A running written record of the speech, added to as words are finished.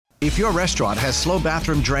If your restaurant has slow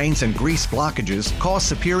bathroom drains and grease blockages, call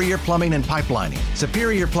Superior Plumbing and Pipelining.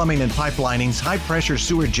 Superior Plumbing and Pipelining's high-pressure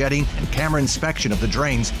sewer jetting and camera inspection of the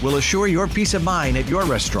drains will assure your peace of mind at your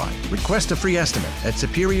restaurant. Request a free estimate at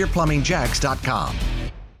SuperiorPlumbingJacks.com.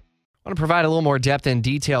 I want to provide a little more depth and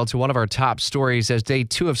detail to one of our top stories as Day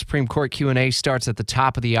 2 of Supreme Court Q&A starts at the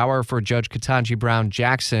top of the hour for Judge Ketanji Brown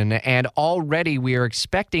Jackson. And already we are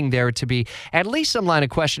expecting there to be at least some line of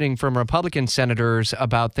questioning from Republican senators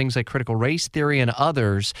about things like critical race theory and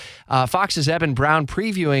others. Fox's Eben Brown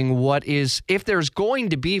previewing what is, if there's going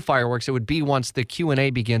to be fireworks, it would be once the Q&A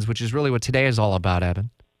begins, which is really what today is all about, Eben.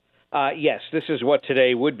 Yes, this is what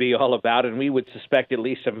today would be all about, and we would suspect at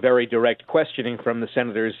least some very direct questioning from the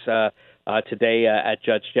senators today at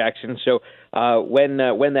Judge Jackson. So when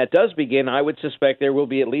that does begin, I would suspect there will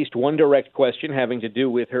be at least one direct question having to do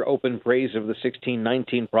with her open praise of the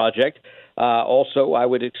 1619 Project. Also, I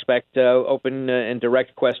would expect open and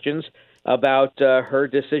direct questions about her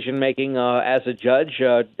decision-making as a judge,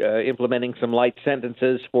 implementing some light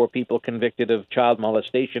sentences for people convicted of child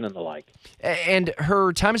molestation and the like. And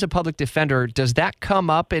her time as a public defender, does that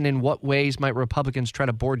come up, and in what ways might Republicans try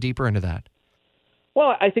to bore deeper into that?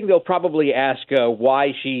 Well, I think they'll probably ask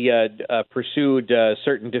why she pursued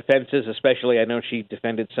certain defenses, especially I know she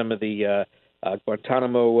defended some of the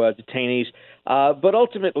Guantanamo detainees. But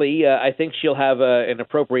ultimately, I think she'll have an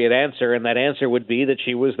appropriate answer, and that answer would be that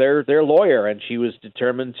she was their lawyer, and she was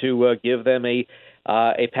determined to give them a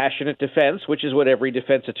passionate defense, which is what every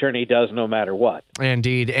defense attorney does no matter what.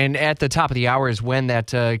 Indeed. And at the top of the hour is when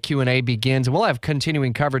that Q&A begins. And we'll have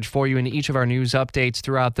continuing coverage for you in each of our news updates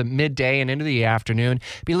throughout the midday and into the afternoon.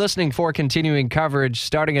 Be listening for continuing coverage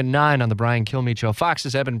starting at 9 on the Brian Kilmeade Show.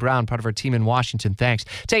 Fox's Eben Brown, part of our team in Washington. Thanks.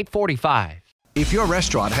 It's 8:45. If your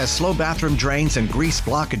restaurant has slow bathroom drains and grease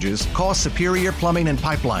blockages, call Superior Plumbing and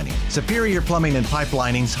Pipelining. Superior Plumbing and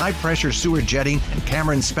Pipelining's high-pressure sewer jetting and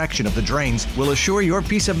camera inspection of the drains will assure your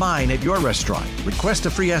peace of mind at your restaurant. Request a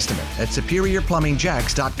free estimate at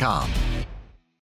SuperiorPlumbingJacks.com.